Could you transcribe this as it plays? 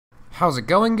How's it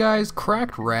going, guys?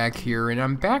 CrackedRack here, and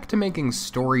I'm back to making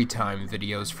storytime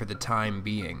videos for the time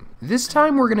being. This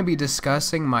time we're going to be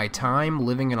discussing my time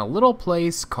living in a little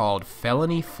place called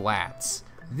Felony Flats.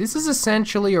 This is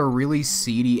essentially a really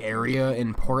seedy area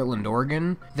in Portland,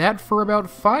 Oregon, that for about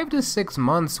 5 to 6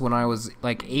 months when I was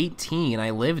like 18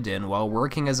 I lived in while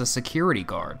working as a security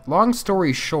guard. Long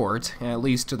story short, at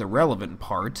least to the relevant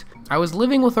part, I was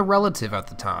living with a relative at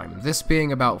the time, this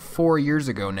being about 4 years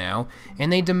ago now, and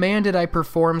they demanded I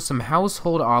perform some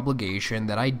household obligation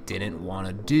that I didn't want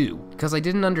to do, because I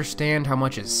didn't understand how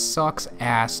much it sucks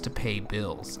ass to pay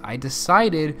bills. I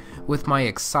decided, with my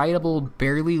excitable,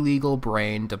 barely legal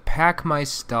brain, to pack my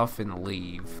stuff and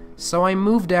leave. So I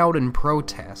moved out in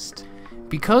protest.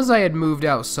 Because I had moved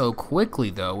out so quickly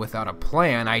though, without a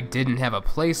plan, I didn't have a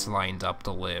place lined up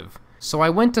to live. So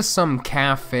I went to some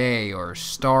cafe or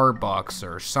Starbucks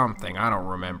or something, I don't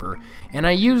remember, and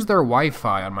I used their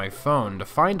Wi-Fi on my phone to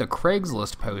find a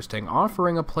Craigslist posting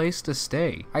offering a place to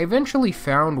stay. I eventually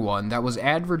found one that was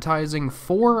advertising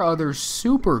 4 other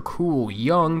super cool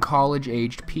young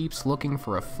college-aged peeps looking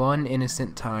for a fun,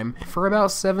 innocent time for about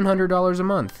 $700 a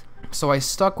month. So I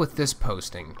stuck with this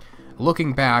posting.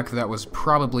 Looking back, that was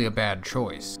probably a bad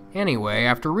choice. Anyway,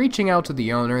 after reaching out to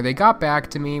the owner, they got back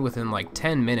to me within like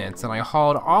 10 minutes and I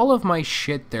hauled all of my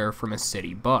shit there from a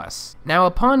city bus. Now,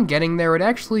 upon getting there, it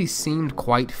actually seemed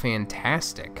quite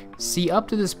fantastic. See, up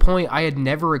to this point, I had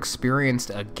never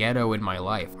experienced a ghetto in my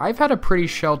life. I've had a pretty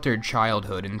sheltered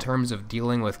childhood in terms of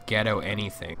dealing with ghetto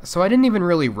anything, so I didn't even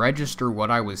really register what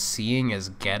I was seeing as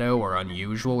ghetto or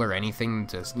unusual or anything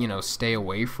to, stay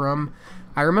away from.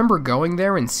 I remember going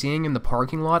there and seeing in the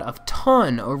parking lot a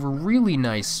ton of really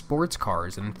nice sports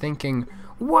cars and thinking,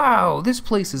 wow, this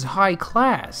place is high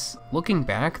class. Looking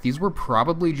back, these were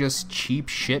probably just cheap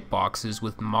shit boxes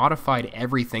with modified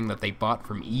everything that they bought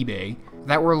from eBay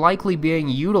that were likely being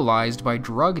utilized by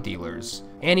drug dealers.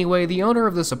 Anyway, the owner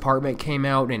of this apartment came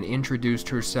out and introduced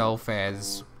herself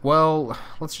as, well,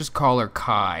 let's just call her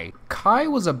Kai. Kai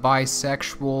was a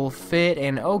bisexual, fit,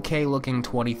 and okay-looking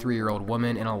 23-year-old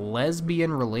woman in a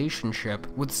lesbian relationship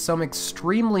with some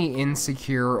extremely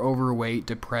insecure, overweight,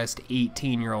 depressed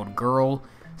 18-year-old girl.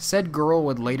 Said girl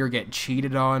would later get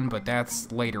cheated on, but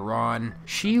that's later on.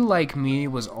 She, like me,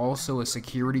 was also a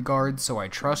security guard, so I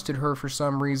trusted her for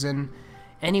some reason.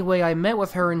 Anyway, I met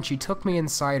with her and she took me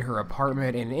inside her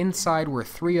apartment, and inside were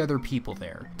 3 other people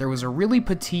there. There was a really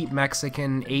petite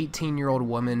Mexican 18-year-old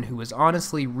woman who was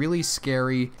honestly really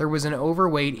scary. There was an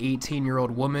overweight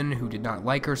 18-year-old woman who did not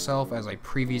like herself, as I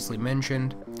previously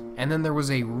mentioned. And then there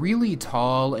was a really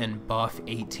tall and buff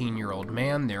 18-year-old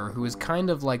man there who was kind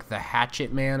of like the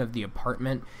hatchet man of the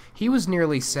apartment. He was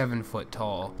nearly 7 foot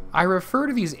tall. I refer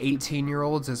to these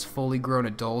 18-year-olds as fully grown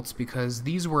adults because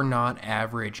these were not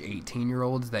average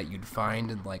 18-year-olds that you'd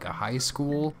find in like a high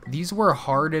school. These were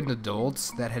hardened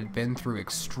adults that had been through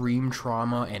extreme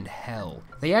trauma and hell.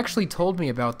 They actually told me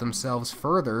about themselves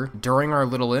further during our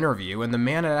little interview, and the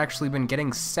man had actually been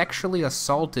getting sexually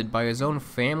assaulted by his own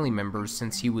family members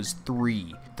since he was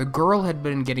 3. The girl had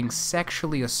been getting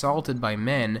sexually assaulted by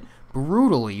men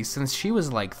brutally since she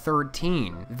was like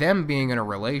 13, them being in a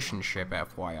relationship,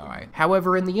 FYI.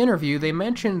 However, in the interview, they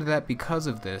mentioned that because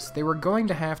of this, they were going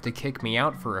to have to kick me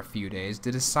out for a few days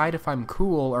to decide if I'm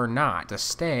cool or not to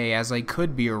stay, as I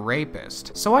could be a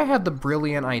rapist. So I had the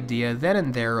brilliant idea then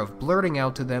and there of blurting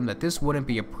out to them that this wouldn't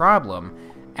be a problem,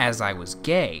 as I was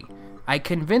gay. I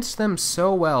convinced them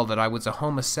so well that I was a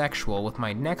homosexual with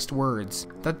my next words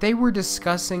that they were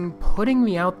discussing putting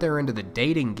me out there into the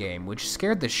dating game, which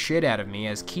scared the shit out of me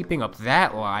as keeping up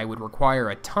that lie would require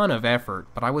a ton of effort,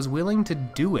 but I was willing to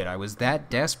do it. I was that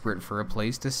desperate for a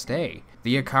place to stay.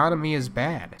 The economy is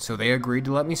bad, so they agreed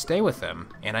to let me stay with them,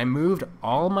 and I moved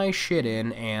all my shit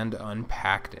in and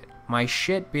unpacked it. My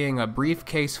shit being a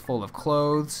briefcase full of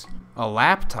clothes, a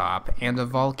laptop, and a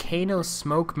volcano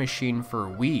smoke machine for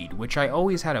weed, which I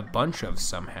always had a bunch of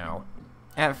somehow.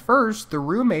 At first, the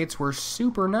roommates were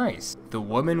super nice. The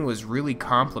woman was really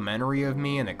complimentary of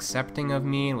me and accepting of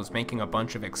me and was making a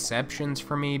bunch of exceptions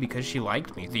for me because she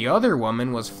liked me. The other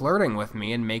woman was flirting with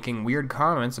me and making weird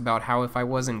comments about how if I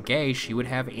wasn't gay, she would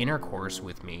have intercourse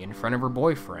with me in front of her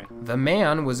boyfriend. The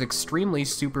man was extremely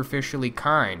superficially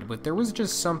kind, but there was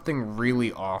just something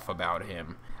really off about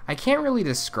him. I can't really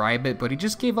describe it, but he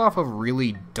just gave off a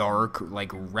really dark,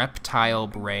 like reptile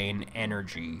brain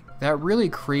energy that really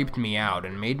creeped me out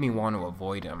and made me want to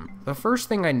avoid him. The first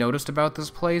thing I noticed about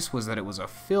this place was that it was a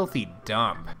filthy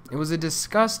dump. It was a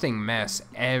disgusting mess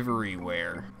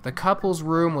everywhere. The couple's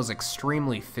room was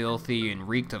extremely filthy and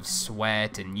reeked of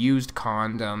sweat and used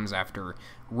condoms after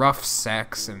rough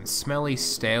sex, and smelly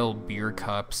stale beer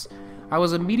cups. I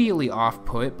was immediately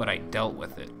off-put, but I dealt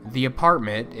with it. The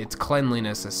apartment, its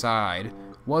cleanliness aside,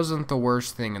 wasn't the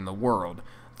worst thing in the world.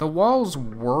 The walls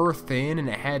were thin and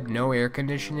it had no air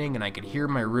conditioning, and I could hear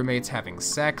my roommates having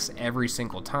sex every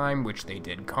single time, which they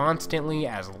did constantly,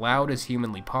 as loud as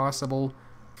humanly possible.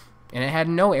 And it had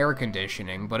no air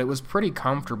conditioning, but it was pretty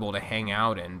comfortable to hang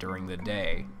out in during the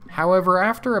day. However,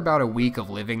 after about a week of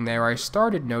living there, I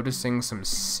started noticing some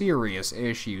serious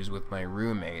issues with my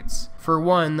roommates. For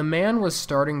one, the man was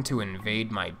starting to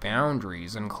invade my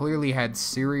boundaries and clearly had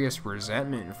serious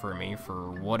resentment for me for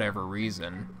whatever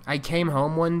reason. I came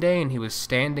home one day and he was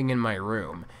standing in my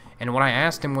room, and when I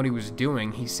asked him what he was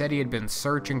doing, he said he had been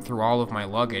searching through all of my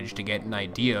luggage to get an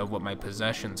idea of what my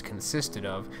possessions consisted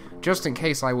of, just in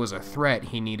case I was a threat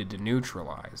he needed to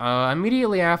neutralize.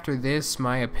 Immediately after this,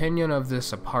 my opinion of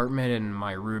this apartment and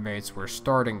my roommates were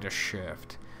starting to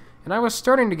shift, and I was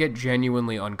starting to get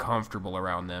genuinely uncomfortable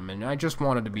around them, and I just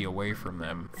wanted to be away from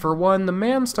them. For one, the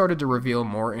man started to reveal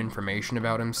more information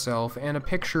about himself, and a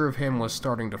picture of him was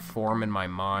starting to form in my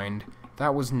mind.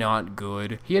 That was not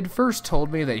good. He had first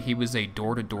told me that he was a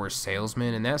door-to-door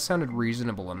salesman, and that sounded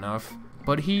reasonable enough.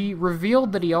 But he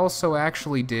revealed that he also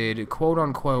actually did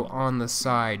quote-unquote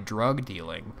on-the-side drug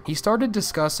dealing. He started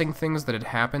discussing things that had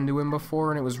happened to him before,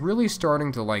 and it was really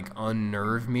starting to like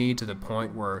unnerve me to the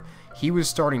point where he was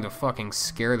starting to fucking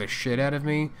scare the shit out of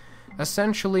me.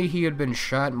 Essentially, he had been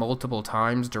shot multiple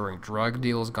times during drug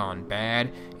deals gone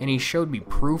bad, and he showed me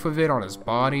proof of it on his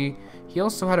body. He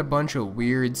also had a bunch of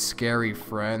weird, scary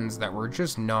friends that were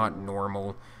just not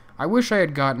normal. I wish I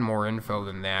had gotten more info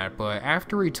than that, but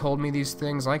after he told me these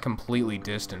things, I completely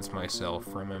distanced myself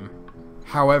from him.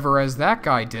 However, as that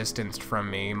guy distanced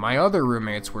from me, my other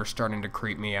roommates were starting to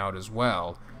creep me out as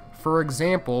well. For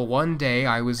example, one day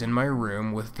I was in my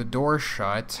room with the door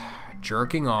shut,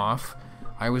 jerking off.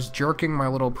 I was jerking my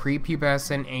little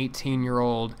prepubescent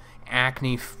 18-year-old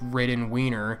acne-ridden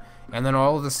wiener, and then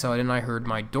all of a sudden I heard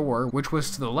my door, which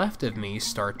was to the left of me,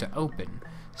 start to open.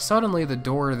 Suddenly the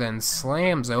door then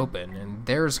slams open, and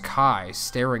there's Kai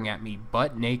staring at me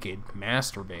butt naked,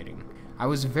 masturbating. I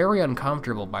was very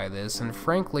uncomfortable by this, and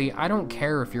frankly, I don't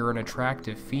care if you're an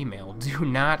attractive female. Do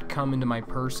not come into my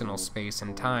personal space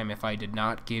and time if I did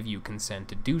not give you consent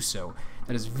to do so.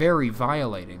 That is very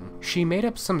violating. She made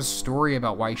up some story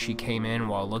about why she came in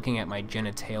while looking at my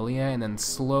genitalia and then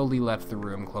slowly left the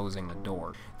room, closing the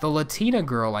door. The Latina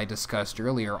girl I discussed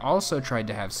earlier also tried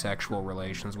to have sexual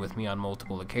relations with me on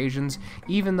multiple occasions,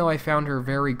 even though I found her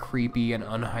very creepy and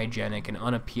unhygienic and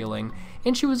unappealing,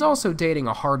 and she was also dating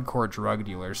a hardcore drug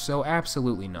dealer, so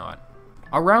absolutely not.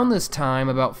 Around this time,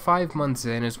 about 5 months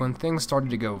in, is when things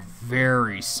started to go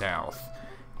very south.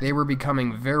 They were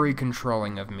becoming very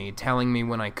controlling of me, telling me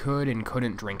when I could and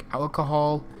couldn't drink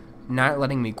alcohol, not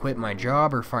letting me quit my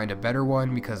job or find a better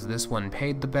one because this one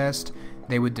paid the best.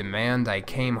 They would demand I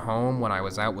came home when I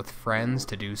was out with friends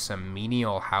to do some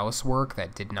menial housework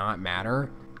that did not matter.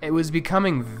 It was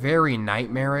becoming very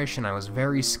nightmarish, and I was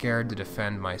very scared to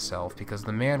defend myself because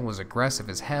the man was aggressive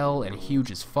as hell and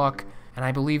huge as fuck, and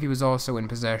I believe he was also in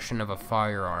possession of a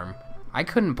firearm. I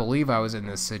couldn't believe I was in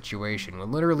this situation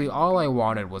when literally all I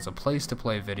wanted was a place to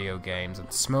play video games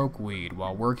and smoke weed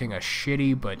while working a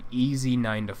shitty but easy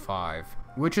 9 to 5.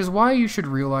 Which is why you should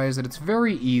realize that it's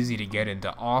very easy to get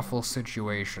into awful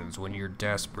situations when you're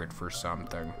desperate for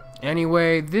something.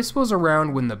 Anyway, this was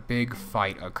around when the big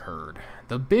fight occurred.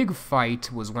 The big fight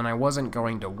was when I wasn't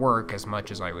going to work as much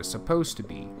as I was supposed to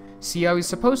be. See, I was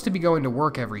supposed to be going to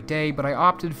work every day, but I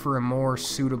opted for a more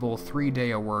suitable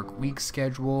 3-day-a-work week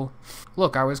schedule.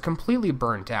 Look, I was completely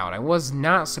burnt out. I was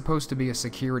not supposed to be a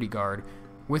security guard,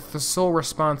 with the sole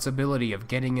responsibility of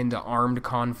getting into armed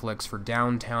conflicts for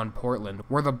downtown Portland,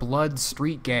 where the Blood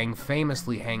Street Gang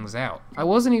famously hangs out. I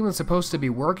wasn't even supposed to be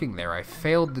working there. I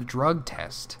failed the drug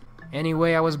test.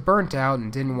 Anyway, I was burnt out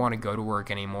and didn't want to go to work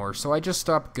anymore, so I just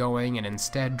stopped going and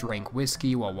instead drank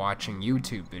whiskey while watching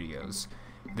YouTube videos.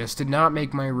 This did not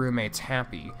make my roommates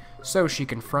happy, so she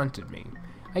confronted me.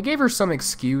 I gave her some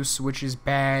excuse, which is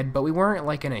bad, but we weren't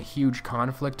like in a huge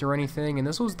conflict or anything, and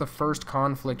this was the first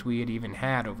conflict we had even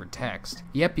had over text.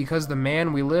 Yet because the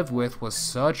man we lived with was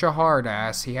such a hard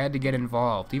ass, he had to get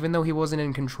involved, even though he wasn't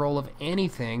in control of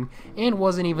anything and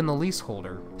wasn't even the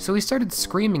leaseholder. So he started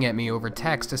screaming at me over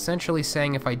text, essentially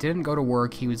saying if I didn't go to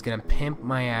work, he was gonna pimp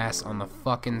my ass on the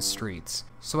fucking streets.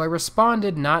 So I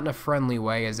responded not in a friendly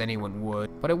way as anyone would,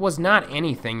 but it was not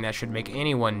anything that should make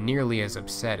anyone nearly as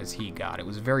upset as he got. It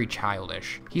was very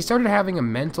childish. He started having a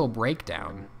mental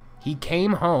breakdown. He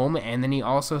came home, and then he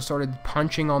also started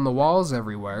punching on the walls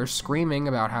everywhere, screaming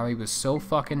about how he was so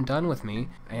fucking done with me,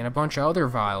 and a bunch of other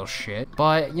vile shit.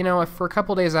 But, you know, for a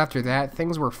couple days after that,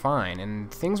 things were fine,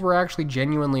 and things were actually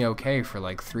genuinely okay for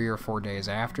like 3 or 4 days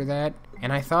after that,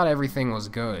 and I thought everything was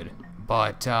good.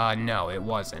 But, no, it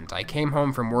wasn't. I came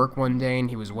home from work one day, and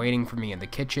he was waiting for me in the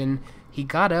kitchen. He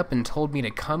got up and told me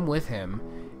to come with him,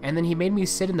 and then he made me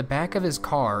sit in the back of his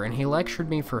car, and he lectured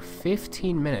me for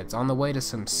 15 minutes on the way to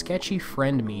some sketchy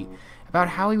friend meet about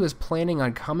how he was planning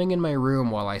on coming in my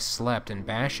room while I slept and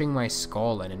bashing my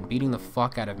skull in and beating the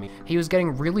fuck out of me. He was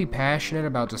getting really passionate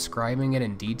about describing it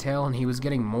in detail, and he was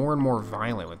getting more and more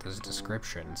violent with his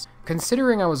descriptions.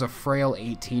 Considering I was a frail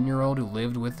 18-year-old who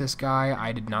lived with this guy,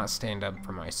 I did not stand up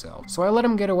for myself, so I let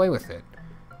him get away with it.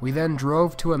 We then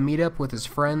drove to a meetup with his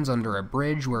friends under a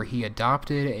bridge where he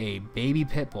adopted a baby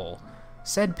pit bull.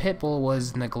 Said pit bull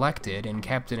was neglected and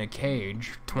kept in a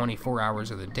cage 24 hours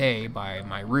of the day by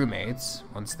my roommates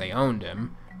once they owned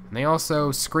him. They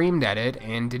also screamed at it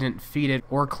and didn't feed it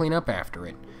or clean up after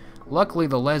it. Luckily,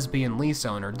 the lesbian lease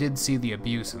owner did see the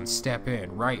abuse and step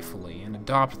in, rightfully, and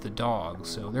adopt the dog,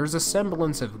 so there's a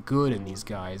semblance of good in these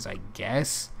guys, I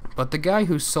guess. But the guy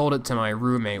who sold it to my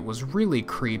roommate was really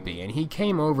creepy, and he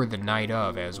came over the night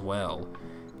of as well.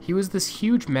 He was this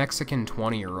huge Mexican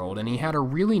 20-year-old, and he had a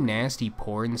really nasty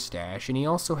porn stash, and he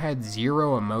also had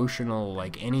zero emotional,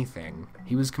 anything.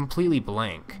 He was completely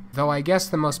blank. Though I guess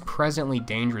the most presently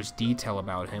dangerous detail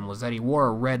about him was that he wore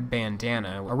a red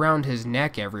bandana around his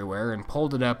neck everywhere and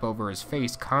pulled it up over his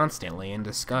face constantly and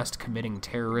discussed committing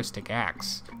terroristic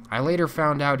acts. I later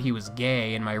found out he was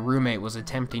gay, and my roommate was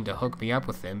attempting to hook me up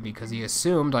with him because he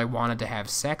assumed I wanted to have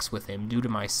sex with him due to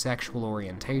my sexual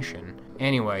orientation.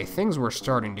 Anyway, things were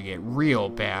starting to get real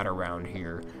bad around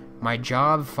here. My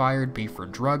job fired me for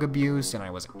drug abuse, and I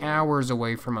was hours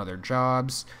away from other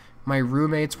jobs. My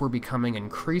roommates were becoming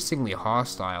increasingly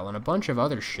hostile, and a bunch of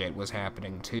other shit was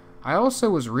happening too. I also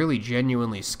was really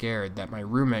genuinely scared that my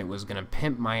roommate was gonna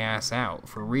pimp my ass out,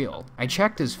 for real. I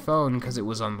checked his phone because it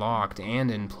was unlocked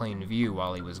and in plain view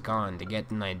while he was gone to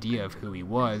get an idea of who he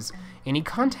was, and he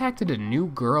contacted a new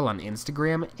girl on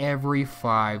Instagram every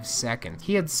 5 seconds.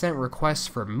 He had sent requests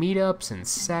for meetups and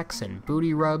sex and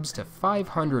booty rubs to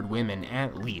 500 women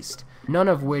at least, none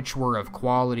of which were of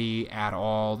quality at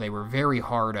all. They were very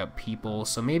hard up people,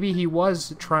 so maybe he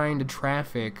was trying to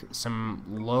traffic some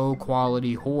low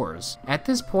quality whores. At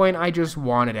this point, I just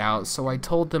wanted out, so I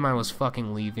told them I was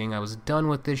fucking leaving, I was done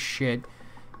with this shit,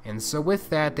 and so with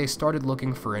that, they started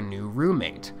looking for a new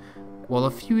roommate. Well,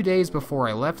 a few days before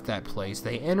I left that place,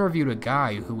 they interviewed a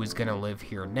guy who was gonna live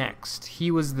here next. He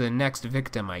was the next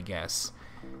victim, I guess.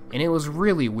 And it was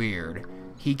really weird.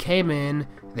 He came in,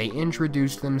 they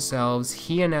introduced themselves,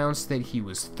 he announced that he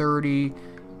was 30,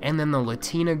 and then the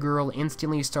Latina girl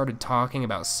instantly started talking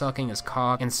about sucking his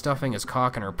cock and stuffing his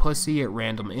cock in her pussy at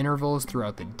random intervals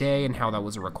throughout the day and how that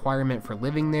was a requirement for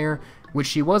living there, which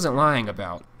she wasn't lying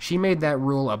about. She made that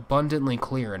rule abundantly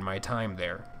clear in my time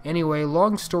there. Anyway,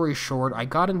 long story short, I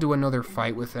got into another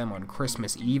fight with them on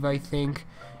Christmas Eve, I think.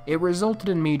 It resulted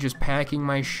in me just packing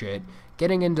my shit,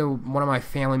 getting into one of my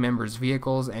family members'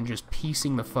 vehicles, and just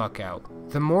piecing the fuck out.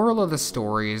 The moral of the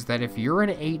story is that if you're an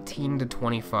 18 to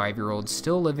 25-year-old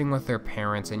still living with their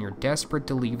parents and you're desperate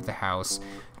to leave the house,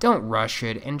 don't rush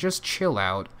it and just chill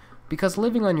out, because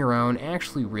living on your own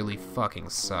actually really fucking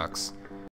sucks.